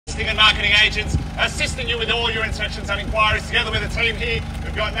listing and marketing agents, assisting you with all your inspections and inquiries. Together with a team here,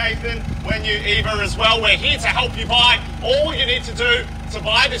 we've got Nathan, Yuen, Eva as well. We're here to help you buy. All you need to do to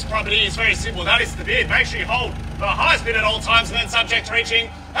buy this property is very simple. That is the bid. Make sure you hold the highest bid at all times, and then subject to reaching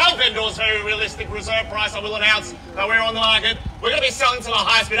our vendor's very realistic reserve price. I will announce that we're on the market. We're going to be selling to the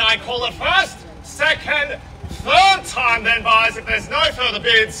highest bid. I call it first, second, third time then, buyers. If there's no further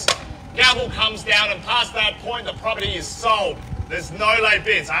bids, gavel comes down, and past that point, the property is sold. There's no late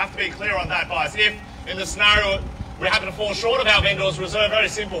bids. I have to be clear on that, buyers. If, in the scenario, we happen to fall short of our vendor's reserve, very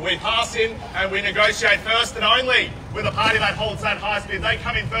simple. We pass in and we negotiate first and only with the party that holds that highest bid. They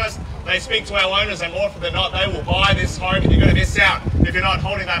come in first, they speak to our owners, and more often than not, they will buy this home, and you're going to miss out if you're not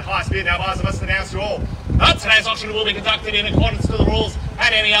holding that highest bid. Now, buyers, I must announce to you all that today's auction will be conducted in accordance to the rules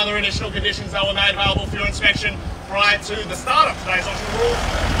and any other additional conditions that were made available for your inspection prior to the start of today's auction rules.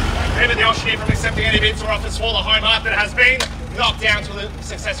 Prohibit the auctioneer from accepting any bids or offers for the home after it has been knocked down to the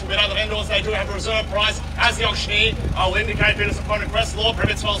successful bid. Other vendors, they do have a reserve price. As the auctioneer, I will indicate bidders upon request. Law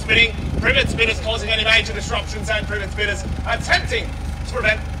prohibits false bidding, prohibits bidders causing any major disruptions, and prohibits bidders attempting to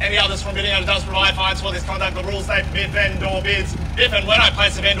prevent any others from bidding, and it does provide fines for this conduct. The rules they permit vendor bids. If and when I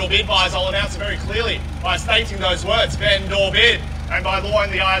place a vendor bid, buyers, I'll announce it very clearly by stating those words, vendor bid. And by law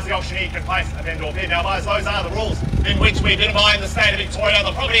in the eyes, the auctioneer can place a vendor bid. Now, buyers, those are the rules in which we bid and buy in the state of Victoria.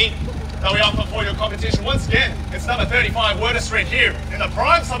 The property that we offer for your competition, once again, it's number 35 Werder Street here in the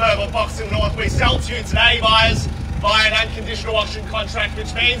prime suburb of Buxton North. We sell to you today, buyers, by an unconditional auction contract,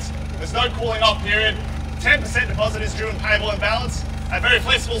 which means there's no cooling off period. 10% deposit is due and payable in balance. At very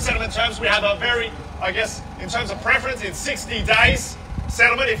flexible settlement terms, we have a very, I guess, in terms of preference, in 60 days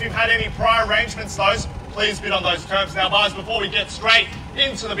settlement. If you've had any prior arrangements, those, please bid on those terms. Now, buyers, before we get straight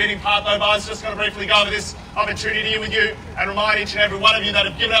into the bidding part, though, buyers, just going to briefly go over this opportunity with you and remind each and every one of you that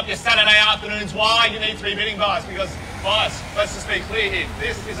have given up your Saturday afternoons why you need to be bidding, buyers. Because, buyers, let's just be clear here,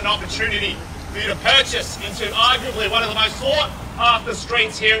 this is an opportunity for you to purchase into arguably one of the most sought after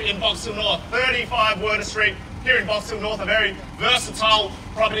streets here in Buxton North. 35 Werder Street here in Buxton North, a very versatile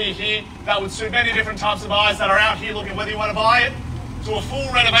property here that would suit many different types of buyers that are out here looking whether you want to buy it to a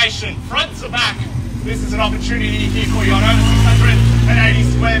full renovation, front to back. This is an opportunity here for you on over 680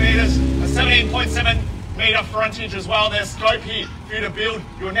 square metres, a 17.7 metre frontage as well. There's scope here for you to build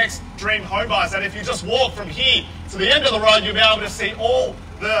your next dream home, buyers. And if you just walk from here to the end of the road, you'll be able to see all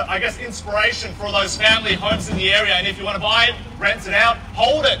the, I guess, inspiration for those family homes in the area. And if you want to buy it, rent it out,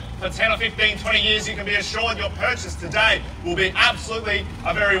 hold it for 10 or 15, 20 years, you can be assured your purchase today will be absolutely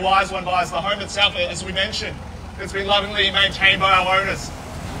a very wise one, buyers. The home itself, as we mentioned, it's been lovingly maintained by our owners.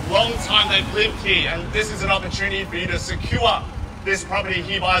 Long time they've lived here, and this is an opportunity for you to secure this property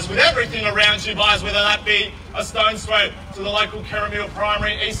here, buyers, with everything around you, buyers, whether that be a stone's throw to the local Kerramill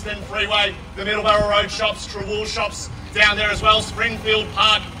Primary, Eastern Freeway, the Middleborough Road shops, Trewell shops down there as well, Springfield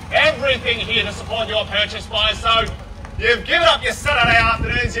Park, everything here to support your purchase, buyers. So you've given up your Saturday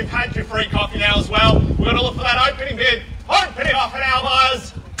afternoons, you've had your free coffee now as well. We're going to look for that opening bid, opening offer now,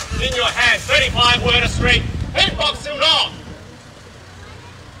 buyers, in your hands. 35 Werder Street in Buxton North.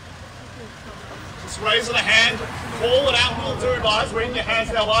 Just raise the hand, call it out, will do, buyers. We're in your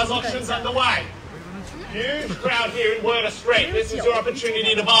hands now, buyers. Auction's underway. Huge crowd here in Werder Street. This is your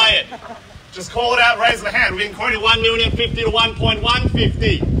opportunity to buy it. Just call it out, raise the hand. We've been quoted $1,050,000 to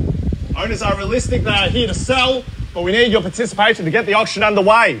 $1.150. Owners are realistic, they are here to sell, but we need your participation to get the auction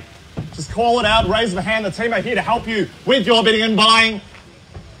underway. Just call it out, raise the hand. The team are here to help you with your bidding and buying.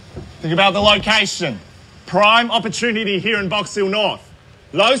 Think about the location. Prime opportunity here in Box Hill North.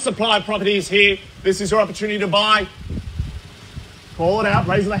 Low supply properties here. This is your opportunity to buy. Call it out.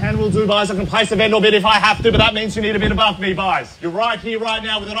 Raising the hand will do, buys. I can place a vendor bid if I have to, but that means you need a bid above me, buys. You're right here, right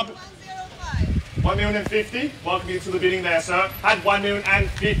now with an opportunity. $1,050,000. Welcome you to the bidding there, sir. At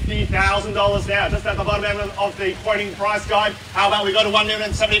 $1,050,000 now, just at the bottom end of the quoting price guide. How about we go to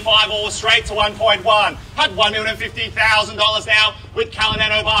 $1,075,000 or straight to 1.1? At $1,050,000 now with Kahlen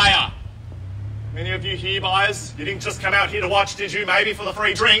Chen buyer. Many of you here, buyers, you didn't just come out here to watch, did you? Maybe for the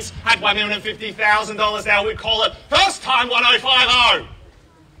free drinks. At $1,050,000 now, we call it first time 1,050.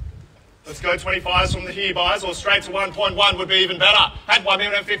 Let's go 25s from the here, buyers, or straight to 1.1 would be even better. At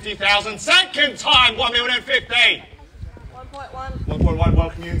 $1,050,000, second time $1,050,000. 1.1,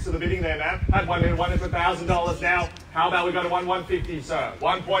 welcome you into the bidding there, man. At $1,100,000 now. How about we go to 1,150, sir?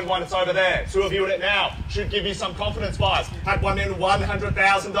 1.1, it's over there. Two of you in it now. Should give you some confidence, buyers. At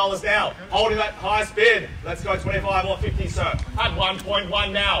 $1,100,000 now. Holding that highest bid. Let's go 25 or 50, sir. At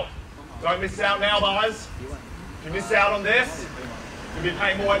 1.1 now. Don't miss out now, buyers. If you miss out on this, you'll be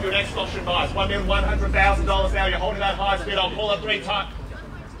paying more at your next auction, buyers. $1,100,000 now. You're holding that highest bid. I'll call it 3 times.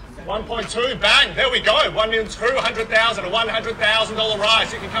 1.2, bang, there we go. 1,200,000, a $100,000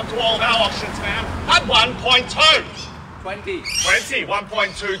 rise. You can come to all of our auctions, ma'am. At 1.2. 20.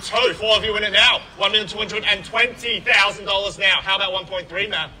 1.22. 4 of you in it now. $1,220,000 now. How about 1.3,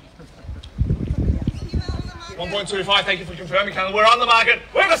 ma'am? 1.25, thank you for confirming, Kahlen. We're on the market.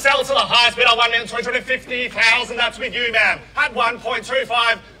 We're going to sell to the highest bidder, 1,250,000. That's with you, ma'am. At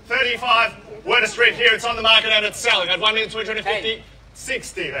 1.25, 35, Werder Street here. It's on the market and it's selling at 1,250,000.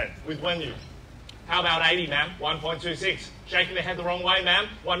 60 then, with Yuen. How about 80, ma'am? 1.26. Shaking the head the wrong way, ma'am.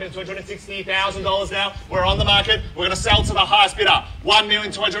 $1,260,000 now. We're on the market. We're going to sell to the highest bidder.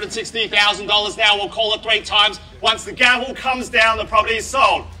 $1,260,000 now. We'll call it 3 times. Once the gavel comes down, the property is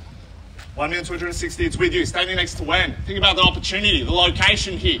sold. 1,260,000, it's with you. Standing next to Yuen. Think about the opportunity, the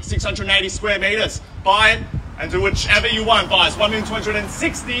location here. 680 square metres. Buy it and do whichever you want, guys.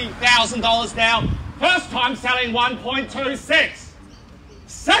 $1,260,000 now. First time selling 1.26.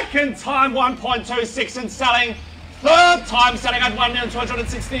 Second time 1.26 and selling. Third time selling at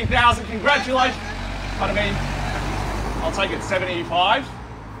 1,260,000. Congratulations. Pardon me. I'll take it. 75.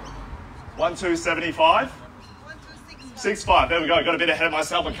 1,275. 65. There we go. Got a bit ahead of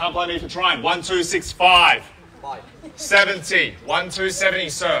myself. I can't blame me for trying. 1,265. 70. 1,270,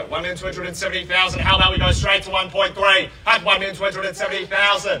 sir. 1,270,000. How about we go straight to 1.3 at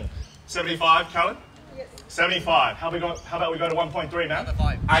 1,270,000. 75, Kahlen? 75. How about we go to 1.3, ma'am?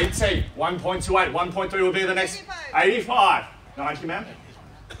 80. 1.28. 1.3 will be the next. 85. 90, ma'am.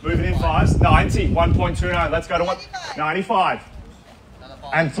 Moving in 5s. 90. 1.29. Let's go to 95.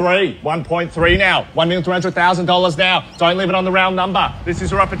 And 3. 1.3 now. $1,300,000 now. Don't leave it on the round number. This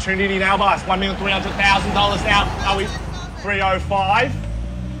is your opportunity now, boss. $1,300,000 now. Are we 305?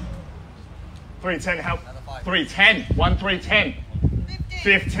 310. How? 310. 1,310.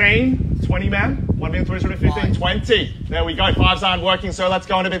 15. 20, ma'am. 1,315. 20. There we go. 5s aren't working, so let's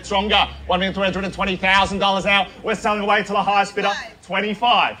go in a bit stronger. $1,320,000 now. We're selling away to the highest bidder.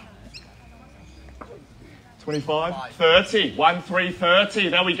 25. 25. 30. 1,330.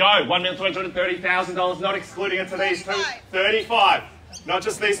 There we go. $1,330,000, not excluding it to these two. 35. Not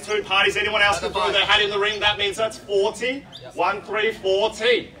just these two parties. Anyone else can throw their hat in the ring. That means that's 40.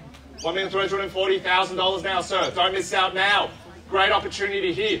 1,340. $1,340,000 now, sir. Don't miss out now. Great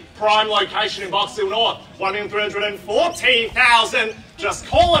opportunity here. Prime location in Buxton North. 1,340,000. Just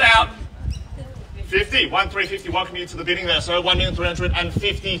call it out. 50. 1,350. Welcome you to the bidding there, sir.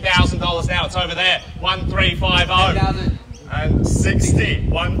 $1,350,000 now. It's over there. 1,350. And 60.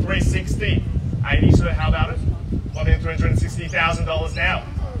 1,360. 80, sir. How about it? $1,360,000 now.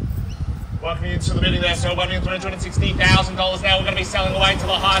 Welcome you to the bidding there, sir. $1,360,000 now. We're going to be selling away to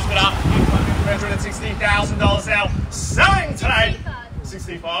the highest bidder. $1,360,000 now. Selling today.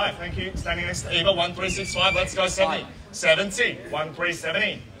 65. Thank you. Standing next to Eva. 1,365. Let's go 70. 70.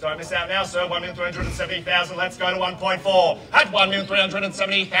 1,370. Don't miss out now, sir. $1,370,000. Let's go to 1.4. At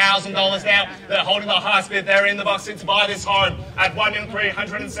 $1,370,000 now. They're holding the highest bid. They're in the box to buy this home at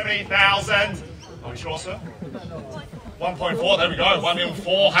 $1,370,000. Are we sure, sir? 1.4, there we go.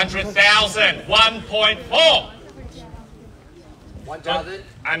 1,400,000. 1.4. 1,000.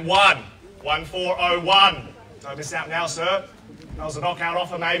 And 1. 1,401. Don't miss out now, sir. That was a knockout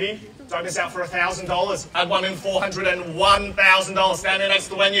offer, maybe. Don't miss out for $1,000. At $1,401,000. Standing next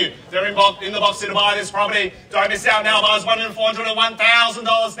to Yuen. They're in the box to buy this property. Don't miss out now, guys.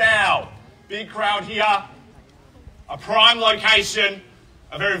 $1,401,000 now. Big crowd here. A prime location.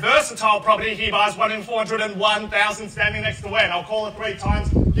 A very versatile property here, guys. $1,401,000 standing next to Yuen. I'll call it 3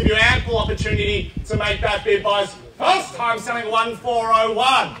 times. Give you ample opportunity to make that bid, guys. First time selling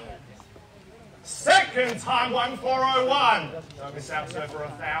 1,401. Second time 1,401. Don't miss out, sir, for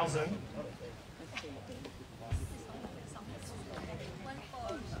 1,000.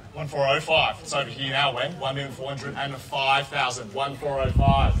 1,405. It's over here now, Yuen. 1,405,000.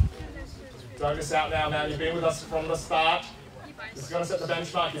 1,405. Don't miss out now, man. You've been with us from the start. It's going to set the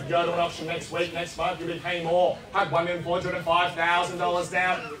benchmark. If you go to an auction next week, next month, you'll be paying more. At $1,405,000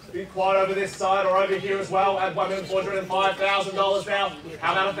 now. Be quiet over this side or over here as well. At $1,405,000 now.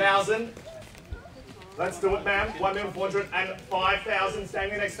 How about 1,000? Let's do it, ma'am. $1,405,000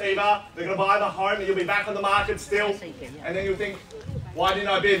 standing next to Eva. They're going to buy the home and you'll be back on the market still. And then you'll think, why didn't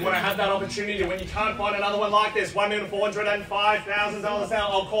I bid when I had that opportunity? When you can't find another one like this, $1,405,000 now.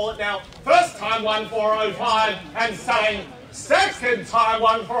 I'll call it now. First time 1,405 and selling. Second time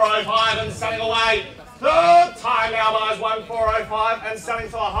 1,405 and selling away. Third time now, guys, 1,405 and selling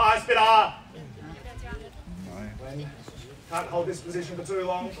to the highest bidder. Can't hold this position for too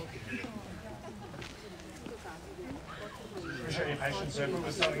long. Appreciate your patience, sir. We're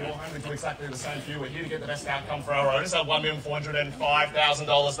selling your home. We do exactly the same for you. We're here to get the best outcome for our owners. At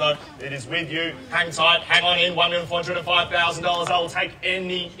 $1,405,000 though, it is with you. Hang tight, hang on in. $1,405,000. I will take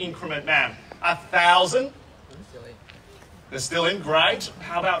any increment, ma'am. 1,000. They're still in. Great.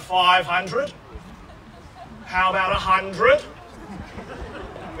 How about 500? How about 100?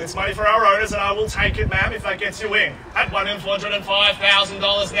 It's money for our owners, and I will take it, ma'am, if that gets you in. At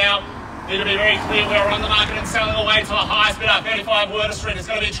 $1,405,000 now. Need to be very clear, we're on the market and selling away to the highest bidder. 35 Werder Street. It's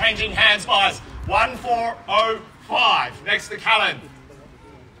going to be changing hands, guys. 1,405. Next to Kahlen.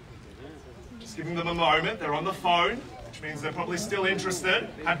 Just giving them a moment. They're on the phone, which means they're probably still interested.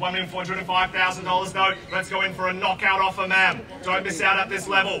 At $1,405,000 though, let's go in for a knockout offer, ma'am. Don't miss out at this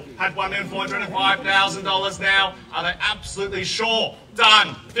level. At $1,405,000 now. Are they absolutely sure?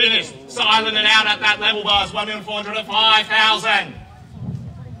 Done. Finished. Silent and out at that level, guys. $1,405,000.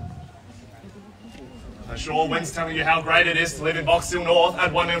 Sure, Wen's telling you how great it is to live in Buxton North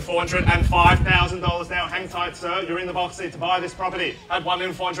at $1,405,000 now. Hang tight, sir. You're in the box seat to buy this property at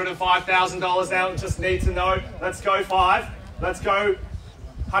 $1,405,000 now. Just need to know. Let's go 5. Let's go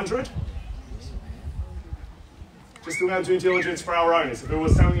 100. Just doing our due diligence for our owners. If we were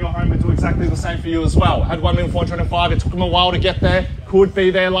selling your home, we'd do exactly the same for you as well. At $1,405,000, it took them a while to get there. Could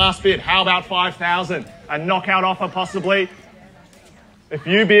be their last bid. How about 5,000? A knockout offer possibly. If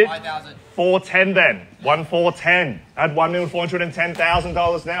you bid 410 then, 1,410 at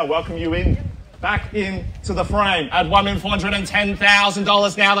 $1,410,000 now. Welcome you in, back into the frame at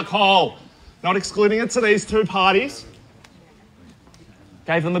 $1,410,000 now. The call, not excluding it to these two parties.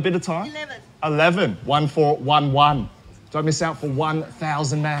 Gave them a bit of time. 11. 1,411. Don't miss out for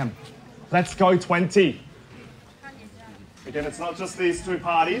 1,000, ma'am. Let's go 20. Again, it's not just these two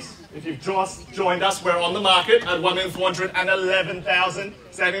parties. If you've just joined us, we're on the market at $1,411,000.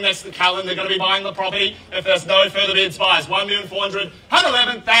 Standing next to Kahlen, they're going to be buying the property. If there's no further bids, buys.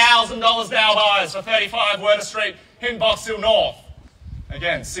 $1,411,000 now, buys for 35 Werder Street in Box Hill North.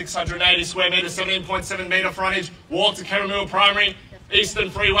 Again, 680 square metres, 17.7 metre frontage. Walk to Kerramill Primary, Eastern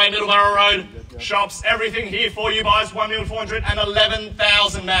Freeway, Middleborough Road. Shops, everything here for you, buys.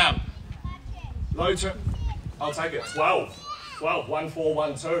 $1,411,000, ma'am. Low term. I'll take it. 12.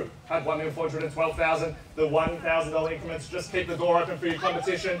 1,412. Had $1,412,000. The $1,000 increments. Just keep the door open for your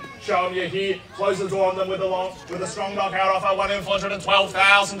competition. Show them you're here. Close the door on them with a strong knockout offer.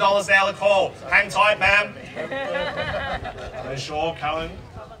 $1,412,000 now the call. Hang tight, ma'am. Are you sure, Kahlen?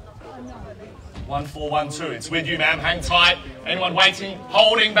 1,412. It's with you, ma'am. Hang tight. Anyone waiting,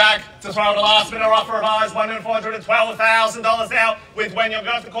 holding back to throw the last minute offer of ours? $1,412,000 now. With when you're going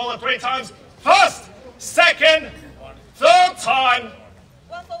to have to call it 3 times. First, second, third time.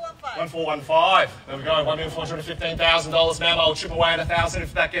 1,415. There we go. $1,415,000, ma'am. I'll chip away at 1,000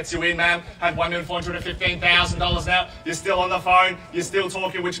 if that gets you in, ma'am. At $1,415,000 now. You're still on the phone. You're still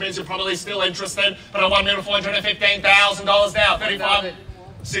talking, which means you're probably still interested. But at $1,415,000 now. 35.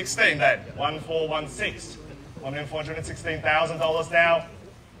 16 then. 1,416. $1,416,000 now.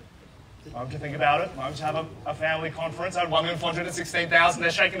 Why don't you think about it? Why don't you have a family conference at $1,416,000? They're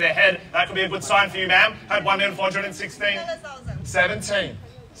shaking their head. That could be a good sign for you, ma'am. At $1,416,000. 17.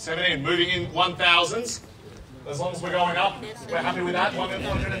 Moving in 1,000s. As long as we're going up, we're happy with that.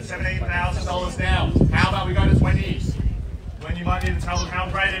 $1,417,000 now. How about we go to 20s? When you might need to tell them how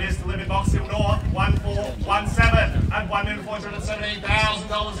great it is to live in Box Hill North. 1,417 at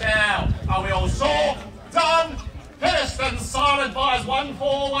 $1,417,000 now. Are we all sure? Done. Finished and silent buys.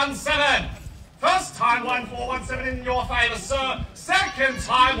 1,417. First time 1,417 in your favour, sir. Second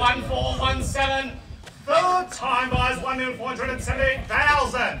time 1,417. Third time buys.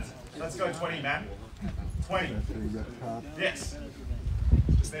 $1,417,000. Let's go 20, man. 20. Yes.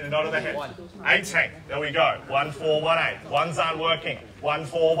 Just need a nod of the head. 18. There we go. 1,418. Ones aren't working.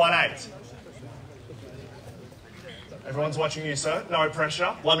 1,418. Everyone's watching you, sir. No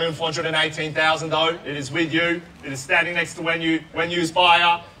pressure. $1,418,000 though. It is with you. It is standing next to when you's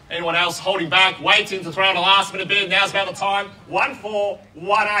buyer. Anyone else holding back, waiting to throw out a last minute bid? Now's about the time.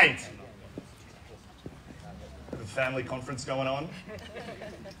 1,418. The family conference going on.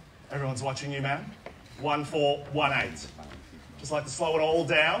 Everyone's watching you, man. 1,418. Just like to slow it all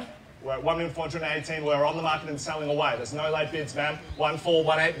down. We're at 1,418. We're on the market and selling away. There's no late bids, ma'am.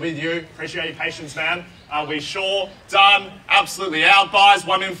 1,418 with you. Appreciate your patience, ma'am. Are we sure? Done. Absolutely out. Buys.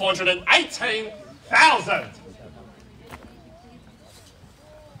 1,418,000.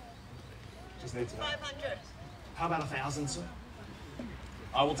 Just need to know. 500. How about 1,000, sir?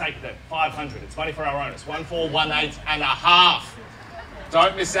 I will take it then. 500. It's money for our owners. 1,418 and a half.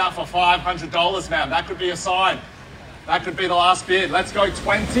 Don't miss out for $500, ma'am. That could be a sign. That could be the last bid. Let's go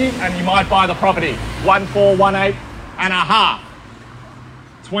 20 and you might buy the property. 1,418 and a half.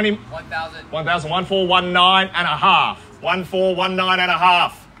 20. 1,000. 1,000. 1,419 and a half. 1,419 and a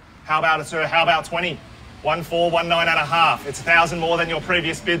half. How about it, sir? How about 20? 1,419 and a half. It's 1,000 more than your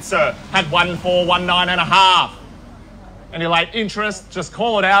previous bid, sir. Had 1,419 and a half. Any late interest? Just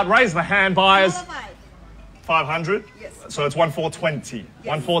call it out. Raise the hand, buyers. 500? Yes. So it's 1,420. Yes.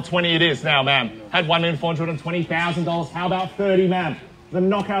 1,420 it is now, ma'am. Had $1,420,000. How about 30, ma'am? The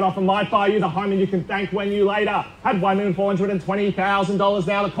knockout offer might buy you the home and you can thank when you later. Had $1,420,000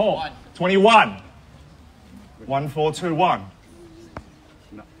 now to call. 21. 1,421.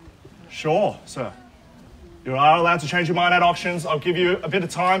 No. Sure, sir. You are allowed to change your mind at auctions. I'll give you a bit of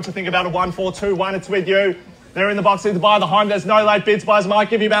time to think about a 1,421. It's with you. They're in the box to buy the home. There's no late bids. Buyers might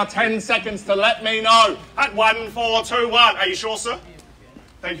give you about 10 seconds to let me know. At 1,421. Are you sure, sir?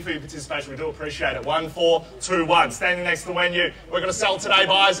 Thank you for your participation. We do appreciate it. 1,421. Standing next to the menu. We're going to sell today,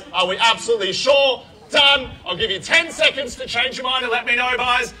 buyers. Are we absolutely sure? Done. I'll give you 10 seconds to change your mind and let me know,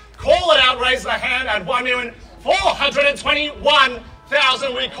 buyers. Call it out. Raise the hand at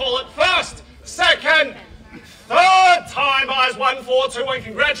 1,421,000. We call it first, second, third time, buyers. 1,421.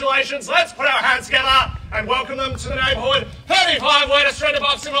 Congratulations. Let's put our hands together and welcome them to the neighbourhood. 35 Werder Street,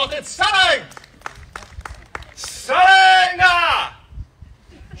 Buxton North. It's selling! Selling!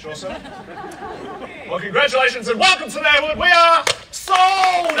 Sure, sir? Well, congratulations and welcome to the neighbourhood. We are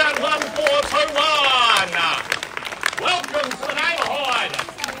sold at 1,421. Welcome to the neighbourhood.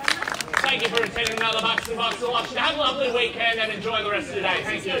 Thank you for attending another Buxton auction. Have a lovely weekend and enjoy the rest of your day.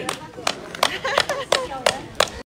 Thank you.